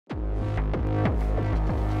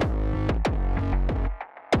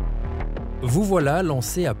Vous voilà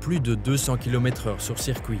lancé à plus de 200 km/h sur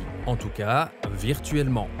circuit, en tout cas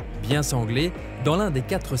virtuellement, bien sanglé, dans l'un des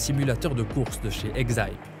 4 simulateurs de course de chez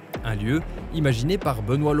Exype. Un lieu imaginé par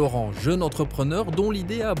Benoît Laurent, jeune entrepreneur dont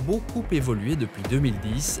l'idée a beaucoup évolué depuis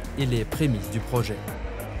 2010 et les prémices du projet.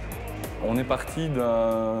 On est parti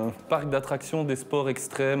d'un parc d'attractions des sports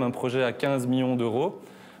extrêmes, un projet à 15 millions d'euros.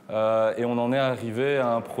 Et on en est arrivé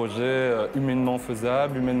à un projet humainement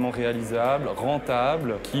faisable, humainement réalisable,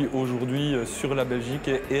 rentable, qui aujourd'hui sur la Belgique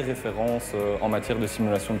est référence en matière de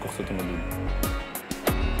simulation de course automobile.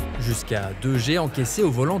 Jusqu'à 2G encaissés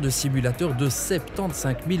au volant de simulateurs de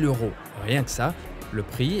 75 000 €. Rien que ça, le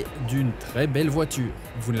prix d'une très belle voiture.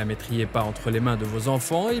 Vous ne la mettriez pas entre les mains de vos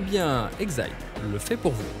enfants? Eh bien, Exype le fait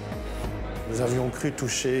pour vous. Nous avions cru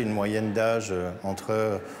toucher une moyenne d'âge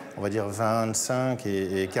entre, on va dire, 25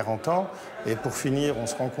 et 40 ans. Et pour finir, on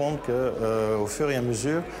se rend compte qu'au fur et à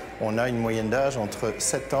mesure, on a une moyenne d'âge entre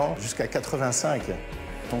 7 ans jusqu'à 85. De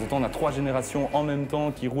temps en temps, on a 3 générations en même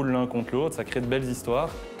temps qui roulent l'un contre l'autre. Ça crée de belles histoires.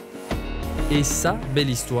 Et ça, belle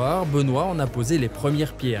histoire, Benoît en a posé les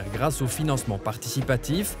premières pierres grâce au financement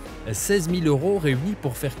participatif. 16 000 € réunis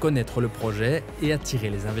pour faire connaître le projet et attirer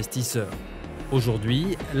les investisseurs.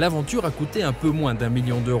 Aujourd'hui, l'aventure a coûté un peu moins d'1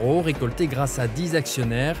 million d'euros récoltés grâce à 10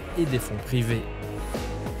 actionnaires et des fonds privés.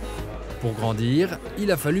 Pour grandir,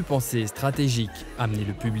 il a fallu penser stratégique, amener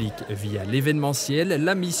le public via l'événementiel,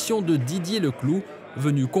 la mission de Didier Leclou,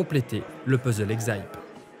 venu compléter le puzzle Exype.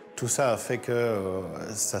 Tout ça a fait que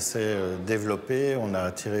ça s'est développé, on a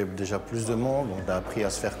attiré déjà plus de monde, on a appris à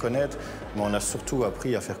se faire connaître, mais on a surtout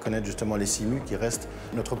appris à faire connaître justement les simus qui restent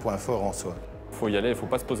notre point fort en soi. Il faut y aller, il ne faut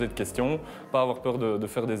pas se poser de questions, pas avoir peur de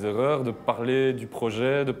faire des erreurs, de parler du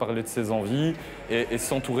projet, de parler de ses envies et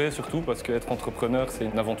s'entourer surtout parce qu'être entrepreneur, c'est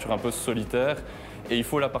une aventure un peu solitaire et il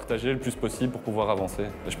faut la partager le plus possible pour pouvoir avancer.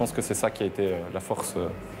 Et je pense que c'est ça qui a été la force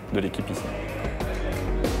de l'équipe ici.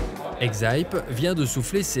 Exype vient de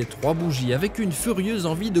souffler ses 3 bougies avec une furieuse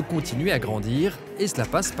envie de continuer à grandir et cela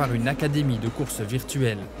passe par une académie de course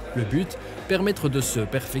virtuelle. Le but, permettre de se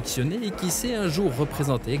perfectionner et qui sait un jour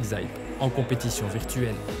représenter Exype en compétition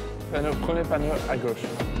virtuelle. Premier panneau à gauche.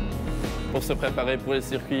 Pour se préparer pour les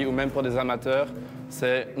circuits ou même pour des amateurs,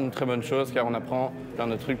 c'est une très bonne chose car on apprend plein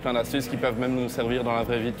de trucs, plein d'astuces qui peuvent même nous servir dans la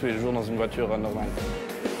vraie vie tous les jours dans une voiture normale.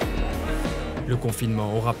 Le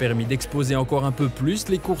confinement aura permis d'exposer encore un peu plus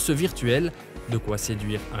les courses virtuelles, de quoi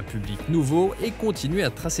séduire un public nouveau et continuer à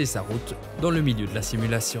tracer sa route dans le milieu de la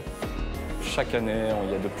simulation. Chaque année,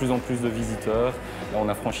 il y a de plus en plus de visiteurs. Là, on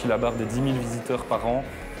a franchi la barre des 10 000 visiteurs par an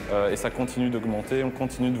et ça continue d'augmenter. On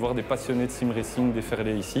continue de voir des passionnés de sim racing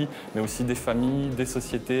déferler ici, mais aussi des familles, des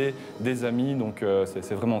sociétés, des amis, donc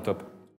c'est vraiment top.